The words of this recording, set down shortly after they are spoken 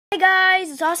Hey guys,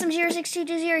 it's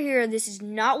Awesome0620 here. This is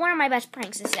not one of my best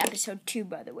pranks. This is episode 2,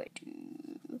 by the way.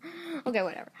 Okay,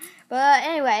 whatever. But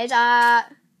anyways,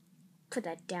 put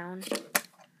that down.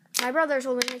 My brother's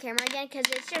holding the camera again because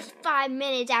it's just 5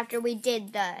 minutes after we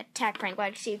did the attack prank.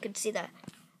 Like, so you can see the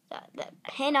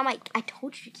hand on my... I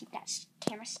told you to keep that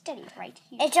camera steady right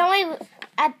here. It's only... Shut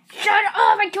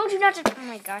up! I told you not to... Oh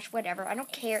my gosh, whatever. I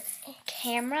don't care.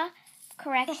 Camera...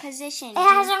 correct position. It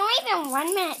has only been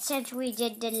 1 minute since we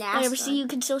did the last one. See, you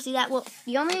can still see that. Well,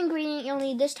 the only ingredient you'll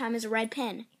need this time is a red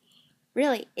pen.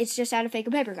 Really, it's just out of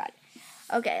fake paper cut.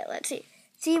 Okay, let's see.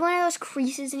 See one of those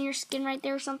creases in your skin right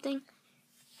there or something?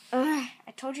 Ugh,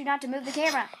 I told you not to move the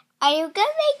camera. Are you gonna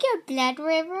make your blood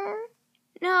river?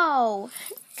 No.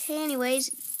 Okay,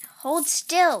 anyways, hold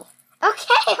still.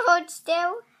 Okay, hold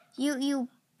still. You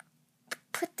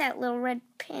put that little red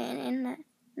pen in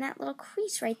that little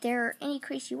crease right there, or any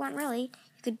crease you want, really.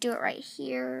 You could do it right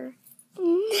here,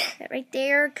 right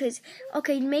there, because,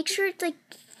 okay, make sure it's, like,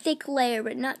 thick layer,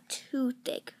 but not too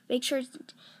thick. Make sure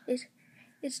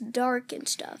it's dark and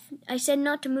stuff. I said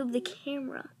not to move the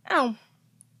camera. Oh.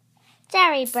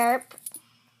 Sorry, burp.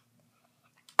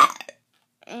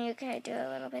 And you can do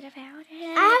a little bit about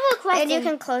it. I have a question. And you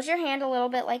can close your hand a little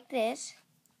bit like this.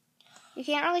 You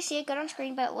can't really see it good on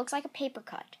screen, but it looks like a paper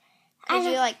cut. Because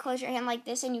you, like, close your hand like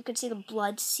this, and you can see the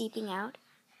blood seeping out.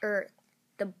 Or,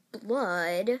 the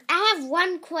blood. I have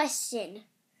one question.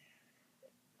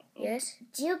 Yes?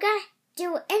 Do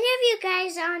any of you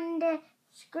guys on the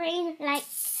screen like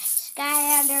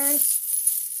Skylanders?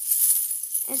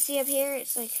 And see up here,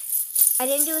 it's like, I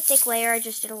didn't do a thick layer, I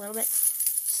just did a little bit.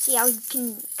 See how you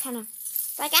can kind of,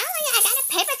 like, I got a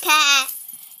paper cut.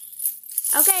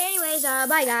 Okay, anyways,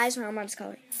 bye guys. I'm on this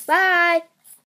color. Bye!